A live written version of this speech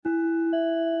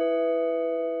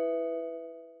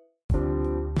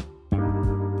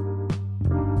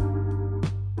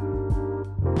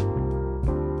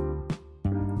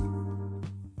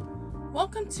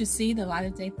to See the Light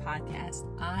of Day podcast.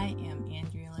 I am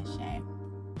Andrea Lachey.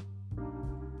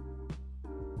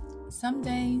 Some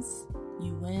days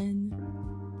you win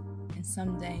and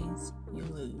some days you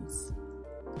lose.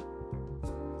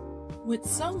 With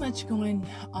so much going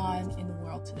on in the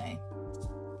world today,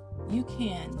 you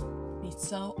can be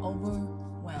so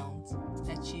overwhelmed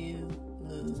that you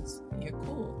lose your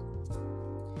cool.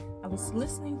 I was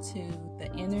listening to the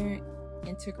Inner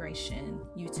Integration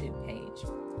YouTube page,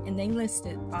 and they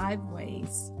listed 5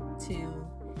 ways to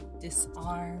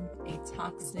disarm a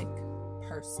toxic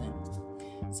person.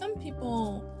 Some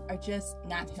people are just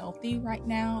not healthy right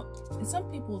now, and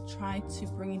some people try to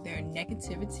bring their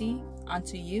negativity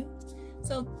onto you.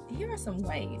 So here are some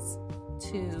ways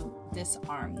to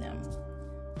disarm them.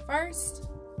 First,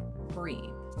 breathe.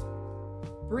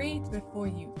 Breathe before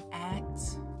you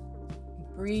act.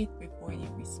 Breathe before you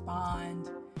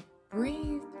respond.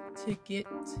 Breathe to get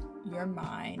your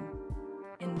mind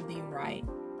in the right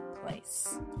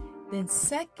place. Then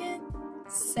second,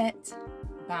 set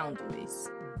boundaries.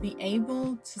 Be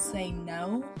able to say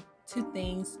no to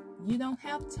things you don't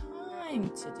have time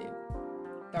to do.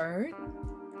 Third,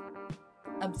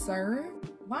 observe.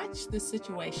 Watch the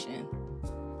situation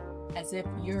as if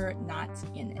you're not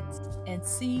in it and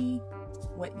see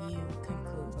what you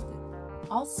conclude.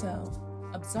 Also,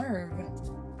 observe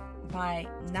by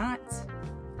not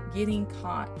getting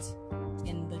caught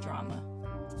in the drama,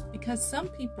 because some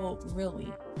people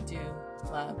really do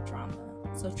love drama.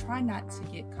 So try not to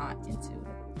get caught into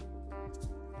it.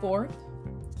 Fourth,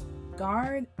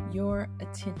 guard your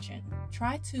attention.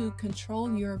 Try to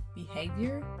control your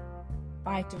behavior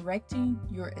by directing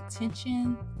your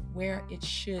attention where it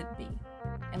should be.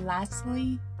 And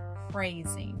lastly,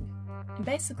 phrasing. And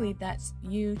basically, that's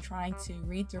you trying to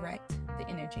redirect the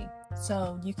energy.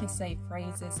 So you can say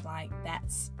phrases like,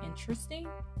 "That's interesting,"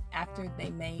 after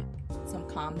they make some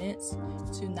comments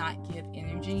to not give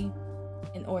energy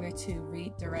in order to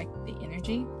redirect the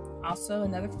energy. Also,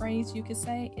 another phrase you could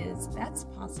say is, "That's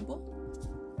possible."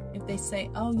 If they say,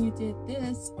 "Oh, you did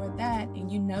this or that,"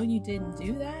 and you know you didn't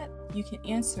do that, you can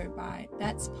answer by,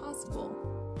 "That's possible."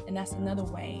 And that's another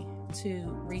way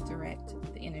to redirect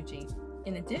the energy.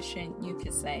 In addition, you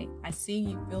could say, "I see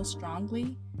you feel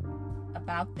strongly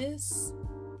about this,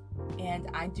 and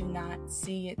I do not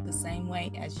see it the same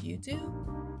way as you do.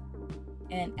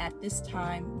 And at this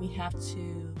time, we have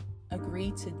to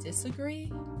agree to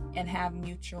disagree and have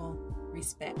mutual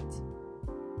respect."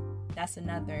 That's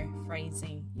another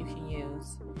phrasing you can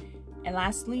use. And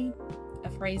lastly, a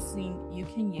phrasing you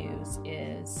can use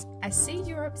is, "I see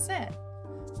you're upset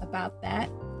about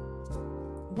that.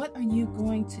 What are you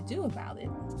going to do about it?"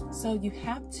 So you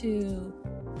have to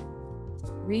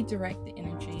redirect the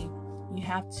energy. You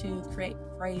have to create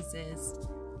phrases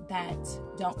that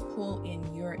don't pull in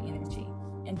your energy.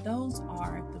 And those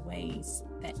are the ways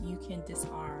that you can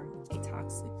disarm a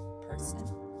toxic person.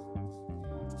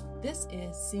 This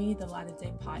is See the Light of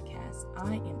Day podcast.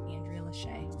 I am Andrea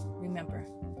Lachey. Remember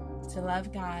to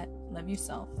love God, love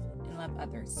yourself, and love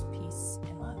others. Peace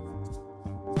and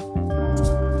love.